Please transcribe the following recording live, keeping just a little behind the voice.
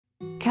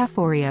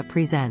Taforia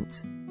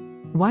presents.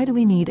 Why do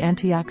we need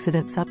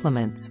antioxidant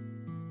supplements?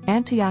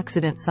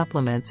 Antioxidant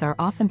supplements are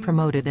often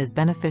promoted as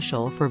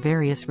beneficial for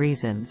various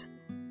reasons.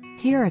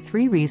 Here are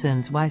 3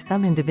 reasons why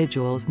some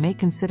individuals may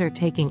consider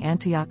taking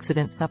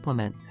antioxidant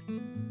supplements.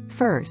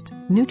 First,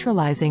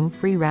 neutralizing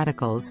free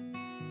radicals.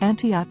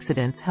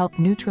 Antioxidants help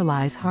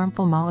neutralize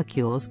harmful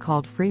molecules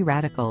called free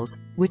radicals,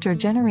 which are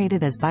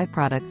generated as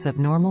byproducts of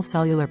normal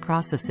cellular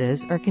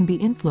processes or can be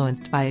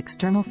influenced by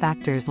external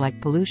factors like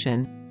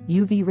pollution,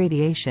 UV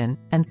radiation,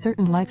 and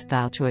certain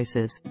lifestyle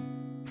choices.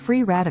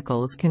 Free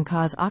radicals can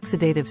cause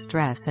oxidative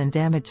stress and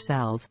damage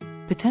cells,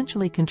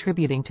 potentially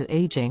contributing to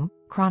aging,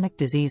 chronic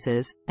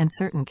diseases, and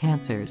certain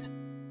cancers.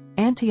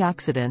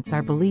 Antioxidants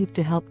are believed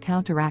to help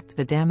counteract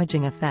the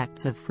damaging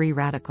effects of free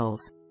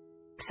radicals.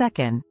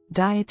 Second,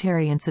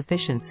 dietary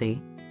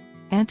insufficiency.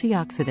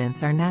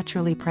 Antioxidants are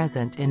naturally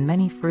present in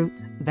many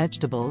fruits,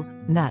 vegetables,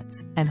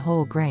 nuts, and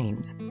whole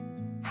grains.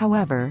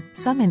 However,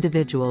 some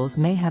individuals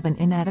may have an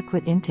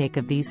inadequate intake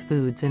of these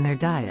foods in their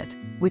diet,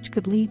 which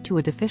could lead to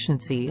a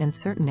deficiency in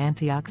certain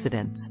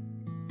antioxidants.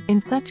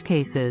 In such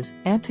cases,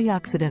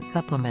 antioxidant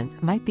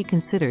supplements might be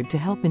considered to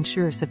help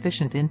ensure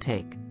sufficient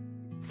intake.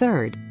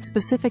 Third,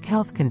 specific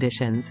health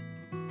conditions.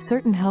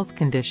 Certain health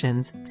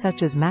conditions,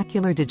 such as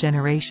macular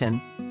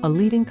degeneration, a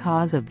leading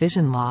cause of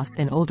vision loss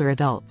in older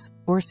adults,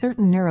 or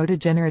certain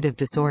neurodegenerative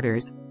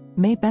disorders,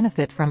 may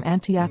benefit from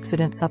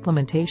antioxidant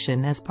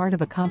supplementation as part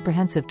of a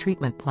comprehensive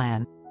treatment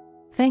plan.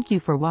 Thank you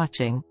for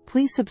watching.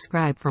 Please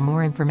subscribe for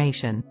more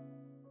information.